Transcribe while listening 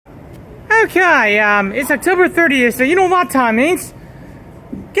Okay, it's October 30th, so you know what time means.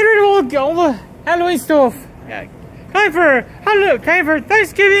 Get rid of all the Halloween stuff. Time for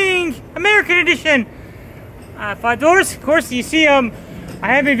Thanksgiving American edition. $5. Of course, you see, I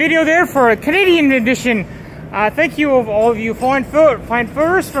have a video there for a Canadian edition. Thank you of all of you fine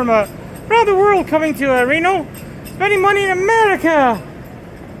furs from around the world coming to Reno, spending money in America.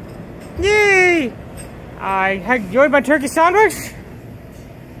 Yay! I enjoyed my turkey sandwich.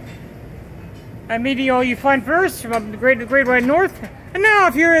 I'm meeting all you fine furs from the great wide north. And now,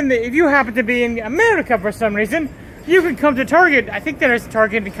 if you happen to be in America for some reason, you can come to Target. I think there's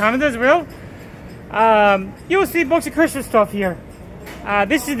Target in Canada as well. You'll see books of Christmas stuff here.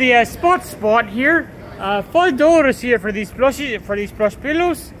 This is the spot here. $5 here for these plush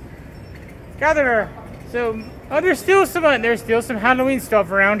pillows. Gather. So there's still some Halloween stuff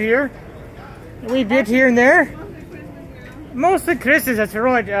around here. A wee bit here and there. Mostly Christmas. That's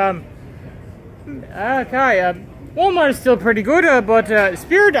right. Okay. Walmart is still pretty good, but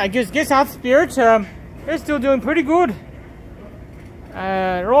Spirit, I guess off Spirit, they're still doing pretty good.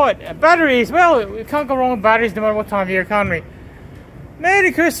 Right, batteries. Well, we can't go wrong with batteries no matter what time of year, can we?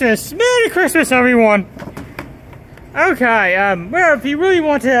 Merry Christmas! Merry Christmas, everyone! Okay, well, if you really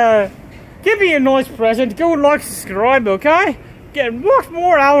want to give me a nice present, go like, subscribe, okay? Watch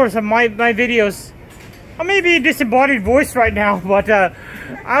more hours of my videos. I may be a disembodied voice right now, but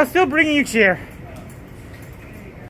I'll still bring you cheer.